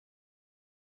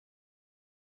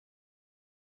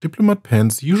Diplomat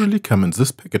pens usually come in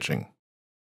this packaging.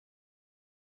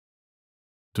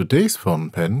 Today's fountain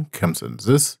pen comes in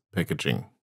this packaging.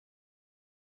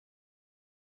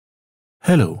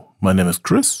 Hello, my name is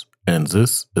Chris and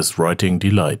this is Writing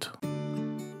Delight.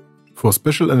 For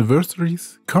special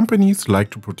anniversaries, companies like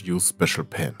to produce special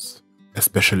pens,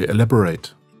 especially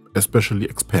elaborate, especially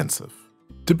expensive.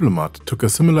 Diplomat took a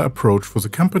similar approach for the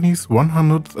company's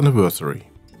 100th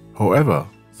anniversary. However,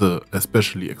 the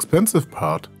especially expensive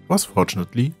part was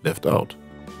fortunately left out.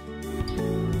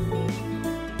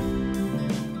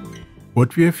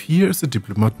 What we have here is the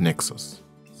Diplomat Nexus.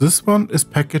 This one is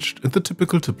packaged in the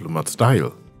typical Diplomat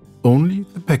style, only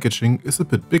the packaging is a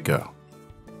bit bigger.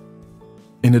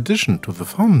 In addition to the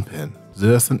fountain pen,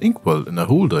 there's an inkwell in a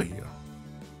holder here.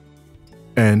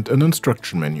 And an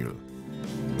instruction manual.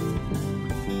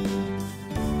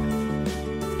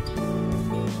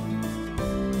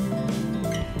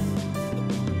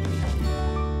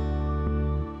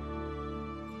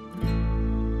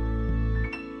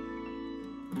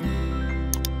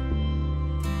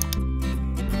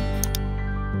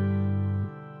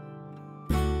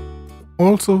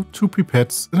 Also 2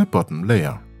 pipettes in a bottom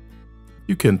layer.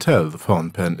 You can tell the fountain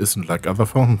pen isn't like other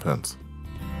fountain pens.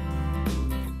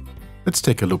 Let's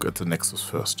take a look at the Nexus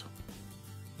first.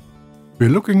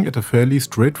 We're looking at a fairly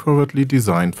straightforwardly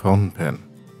designed fountain pen.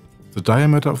 The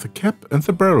diameter of the cap and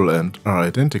the barrel end are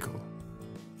identical.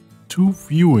 2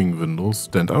 viewing windows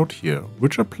stand out here,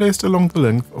 which are placed along the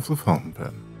length of the fountain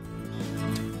pen.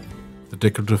 The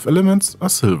decorative elements are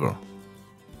silver,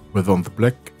 whether on the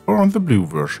black or on the blue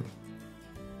version.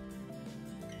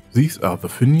 These are the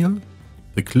finial,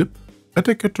 the clip, a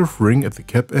decorative ring at the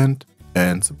cap end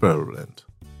and the barrel end.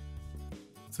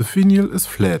 The finial is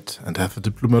flat and has the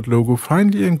Diplomat logo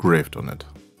finely engraved on it.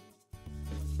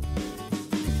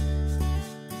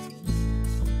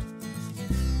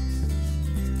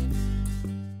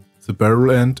 The barrel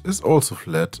end is also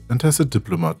flat and has a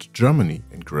Diplomat Germany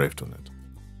engraved on it.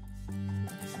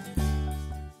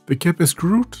 The cap is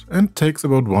screwed and takes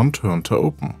about 1 turn to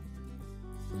open.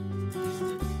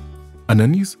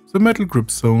 Underneath, the metal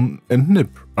grip zone and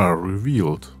nib are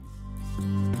revealed.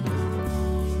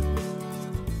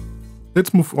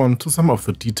 Let's move on to some of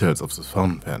the details of this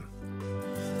fountain pen.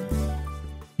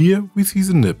 Here we see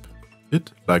the nib.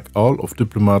 It, like all of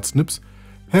Diplomat's nibs,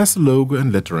 has the logo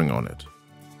and lettering on it.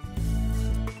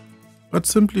 But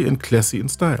simply and classy in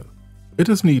style. It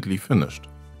is neatly finished.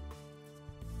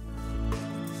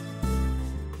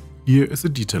 Here is the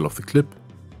detail of the clip.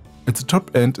 At the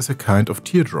top end is a kind of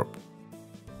teardrop.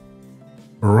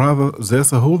 Or rather,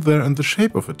 there's a hole there in the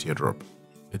shape of a teardrop.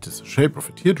 It is the shape of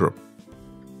a teardrop.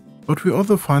 But we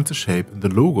also find the shape in the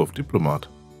logo of Diplomat.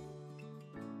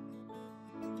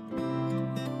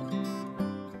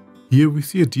 Here we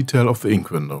see a detail of the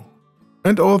ink window,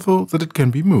 and also that it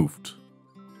can be moved.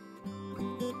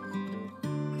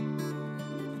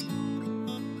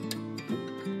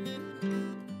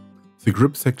 The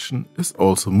grip section is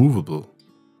also movable.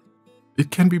 It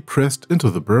can be pressed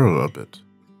into the barrel a bit.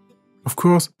 Of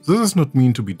course, this is not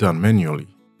meant to be done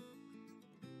manually,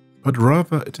 but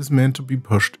rather it is meant to be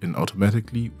pushed in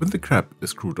automatically when the cap is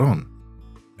screwed on,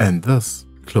 and thus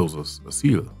closes a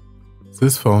seal.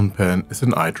 This fountain pen is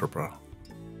an eyedropper,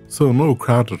 so no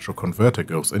cartridge or converter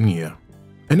goes in here,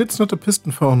 and it's not a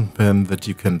piston fountain pen that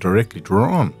you can directly draw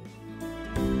on.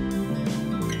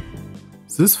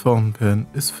 This fountain pen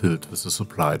is filled with the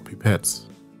supplied pipettes.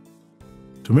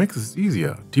 To make this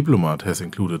easier, Diplomat has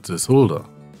included this holder,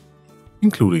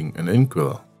 including an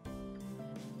inkwell.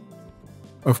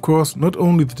 Of course, not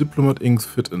only the Diplomat inks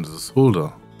fit into this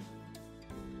holder.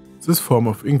 This form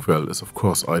of inkwell is of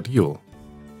course ideal.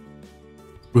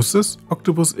 With this,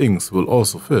 octopus inks will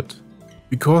also fit,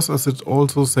 because as it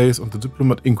also says on the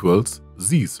Diplomat inkwells,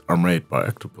 these are made by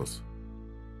octopus.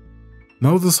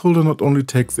 Now this holder not only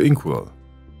takes the inkwell.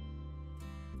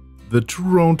 The 2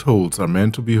 round holes are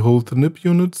meant to hold the nib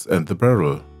units and the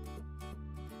barrel.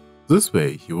 This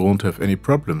way you won't have any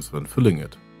problems when filling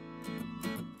it.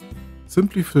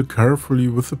 Simply fill carefully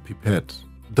with the pipette.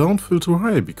 Don't fill too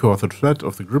high because the thread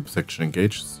of the grip section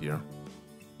engages here.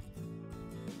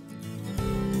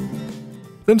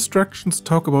 The instructions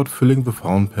talk about filling the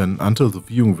fountain pen until the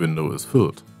viewing window is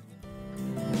filled.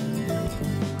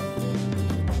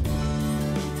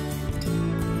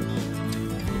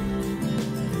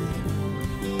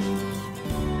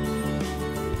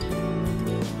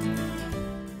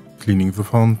 Cleaning the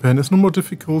fountain pen is no more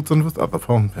difficult than with other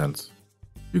fountain pens.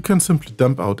 You can simply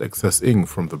dump out excess ink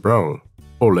from the barrel,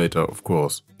 or later, of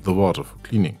course, the water for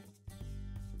cleaning.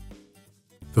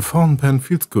 The fountain pen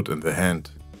feels good in the hand,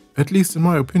 at least in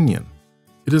my opinion.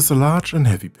 It is a large and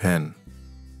heavy pen.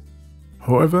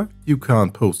 However, you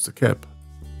can't post the cap.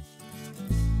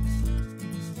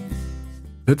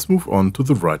 Let's move on to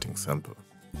the writing sample.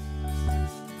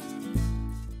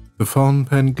 The fountain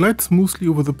pen glides smoothly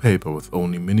over the paper with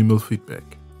only minimal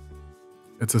feedback.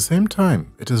 At the same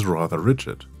time, it is rather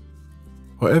rigid.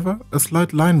 However, a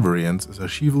slight line variance is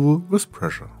achievable with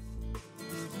pressure.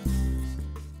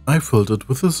 I filled it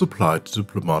with the supplied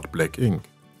Diplomat black ink.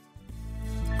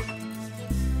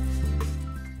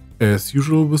 As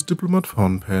usual with Diplomat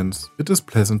fountain pens, it is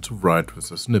pleasant to write with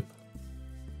this nib.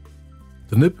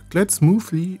 The nib glides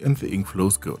smoothly and the ink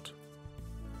flows good.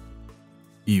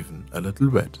 Even a little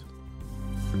wet.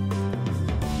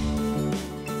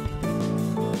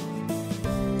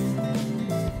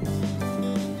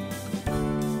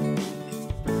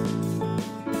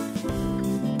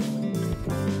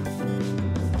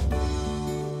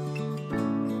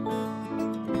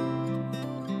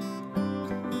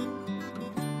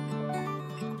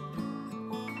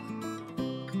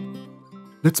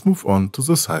 Let's move on to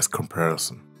the size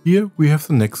comparison. Here we have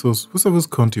the Nexus with a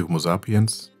Visconti Homo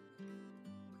sapiens,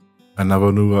 a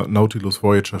Navanua Nautilus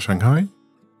Voyager Shanghai,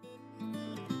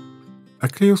 a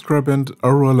Cleo Skribent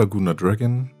Aurora Laguna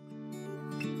Dragon,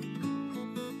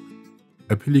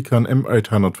 a Pelican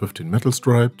M815 Metal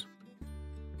Striped,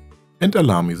 and a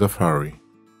Lamy Safari.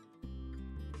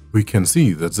 We can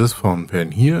see that this fountain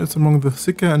pen here is among the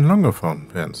thicker and longer fountain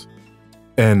pens,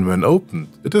 and when opened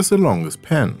it is the longest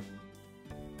pen.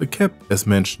 The cap, as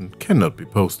mentioned, cannot be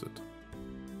posted.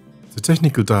 The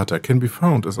technical data can be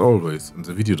found as always in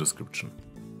the video description.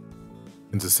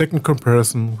 In the second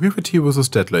comparison we have it here with a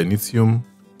Stadler Initium,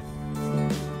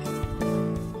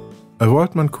 a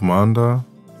Waldman Commander,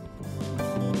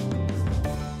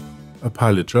 a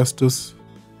Pilot Justice,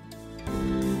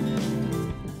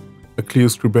 a Cleo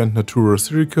Skribent Natura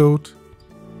Siricode,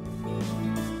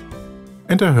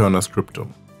 and a Hörner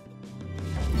Scriptum.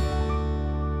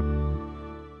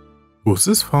 With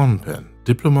this fountain pen,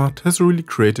 Diplomat has really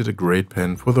created a great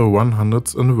pen for their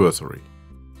 100th anniversary.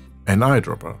 An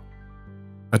eyedropper.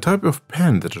 A type of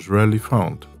pen that is rarely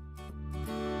found.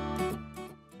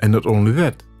 And not only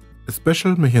that, a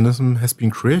special mechanism has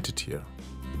been created here.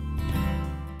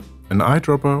 An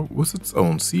eyedropper with its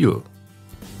own seal.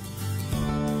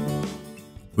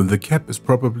 When the cap is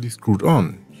properly screwed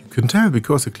on, you can tell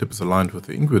because the clip is aligned with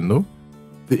the ink window,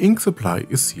 the ink supply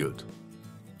is sealed.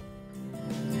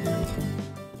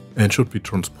 And should be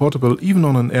transportable even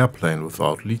on an airplane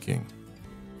without leaking.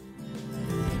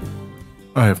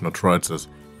 I have not tried this,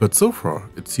 but so far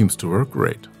it seems to work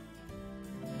great.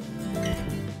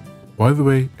 By the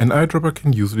way, an eyedropper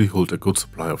can usually hold a good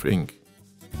supply of ink.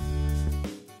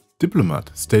 Diplomat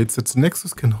states that the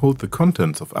Nexus can hold the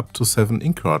contents of up to 7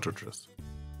 ink cartridges.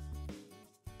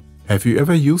 Have you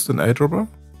ever used an eyedropper?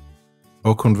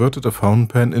 Or converted a fountain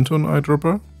pen into an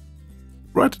eyedropper?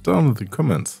 Write it down in the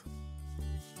comments.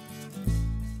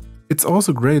 It's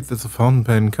also great that the fountain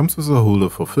pen comes with a holder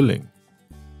for filling.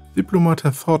 Diplomat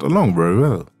has thought along very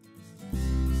well.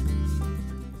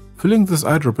 Filling this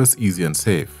eyedropper is easy and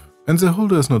safe, and the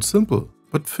holder is not simple,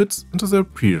 but fits into the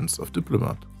appearance of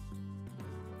Diplomat.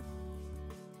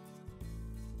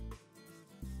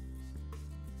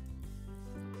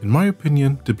 In my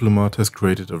opinion, Diplomat has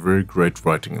created a very great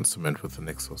writing instrument with the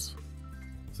Nexus.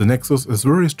 The Nexus is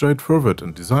very straightforward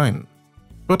in design,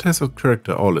 but has a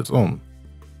character all its own.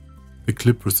 The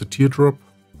clip with the teardrop,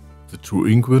 the 2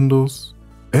 ink windows,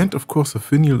 and of course a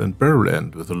finial and barrel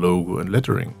end with a logo and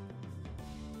lettering.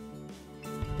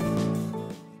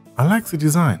 I like the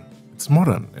design, it's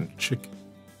modern and chic.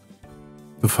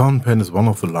 The fountain pen is one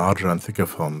of the larger and thicker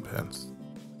fountain pens.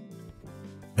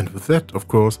 And with that, of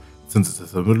course, since it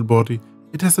has a middle body,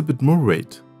 it has a bit more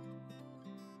weight.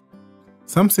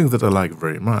 Something that I like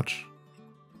very much.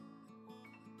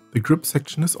 The grip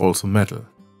section is also metal,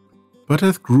 but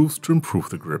has grooves to improve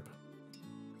the grip.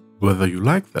 Whether you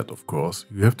like that, of course,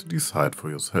 you have to decide for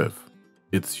yourself.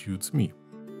 It suits me.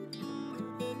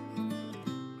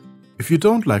 If you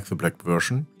don't like the black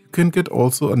version, you can get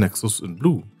also a Nexus in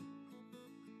blue.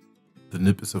 The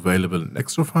nib is available in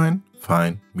extra fine,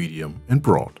 fine, medium and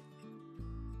broad.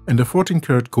 And a 14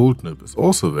 karat gold nib is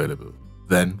also available,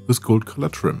 then with gold color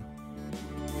trim.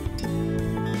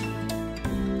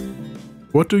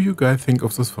 What do you guys think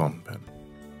of this fountain pen?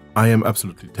 I am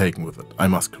absolutely taken with it, I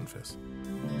must confess.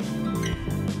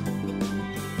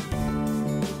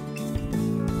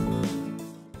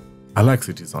 I like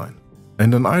the design,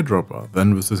 and an eyedropper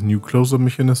then with this new close-up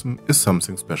mechanism is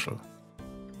something special.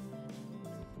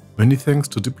 Many thanks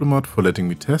to Diplomat for letting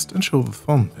me test and show the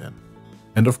fountain pen.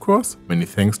 And of course, many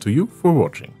thanks to you for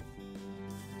watching.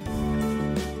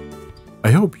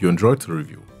 I hope you enjoyed the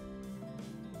review.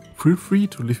 Feel free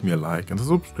to leave me a like and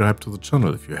subscribe to the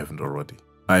channel if you haven't already.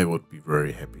 I would be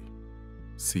very happy.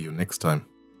 See you next time.